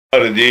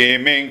أردي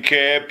من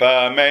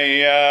كيبا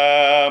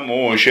ميا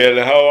موش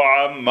الهو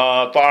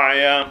عما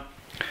طعيا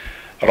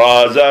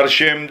رازر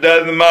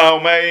شمدذ ما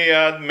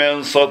وميد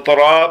من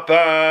سطرة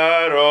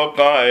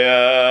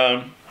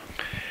رقايا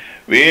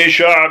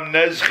ويشعب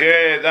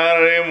نزخي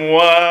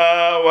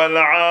ذرموا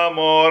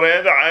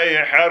والعامور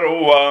دعي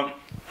حروا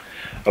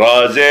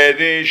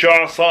رازيدي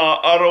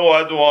شعصا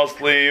أرود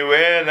وصلي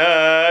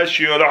ويلاش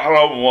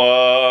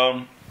يلحروا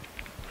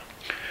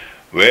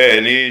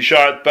ويلي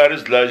شعد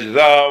برز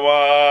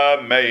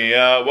لجذاوة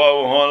ميا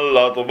ووهن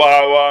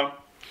لطبعوا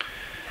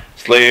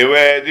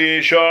صليوة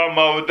دي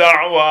شعمة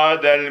ودعوة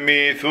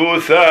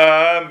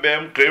دالميثوثا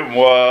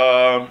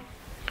بمقوة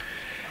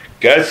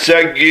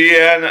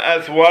كالسقيان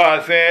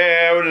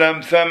أثواثي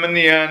ولم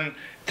ثمنيا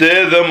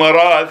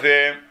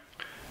تذمراثي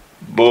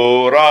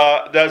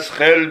بورا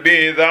دسخل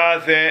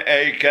بذاثي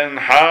أي كان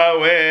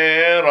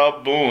حاوي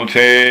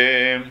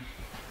ربوثي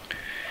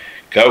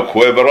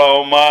كوكب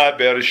روما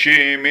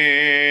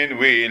برشيمين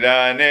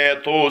ويلاني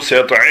طوس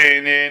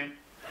طعينين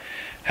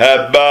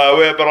هبا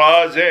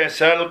وبرازي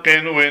سلق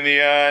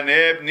ونيان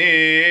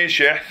ابني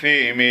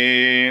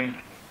شحثيمين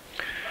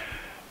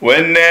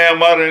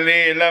والنمر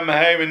لي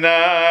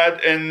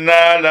لمهيمناد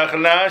إنا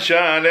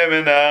لخلاشا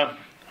لمنا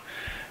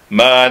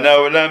ما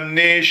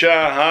نولمني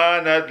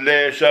شاهاند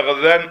ليش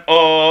أغذن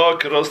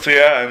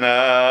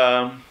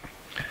كريستيانا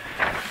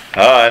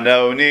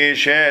أنا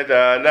ونيشد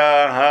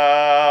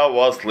آلاها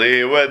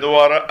وصلي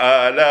ودور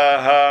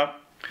آلاها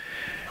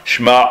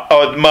شمع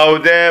أد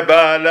مودي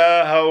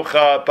بالاها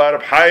وخاطر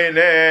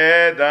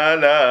بحيلي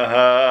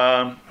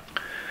دالاها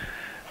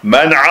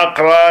من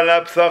عقرى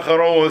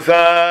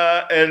لبثخروثا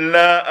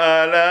إلا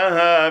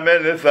آلاها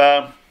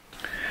ملثا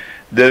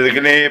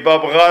دذقلي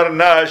ببغر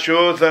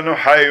ناشوثا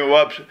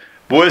وحيوب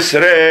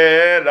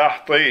بوسري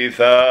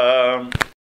لحطيثا.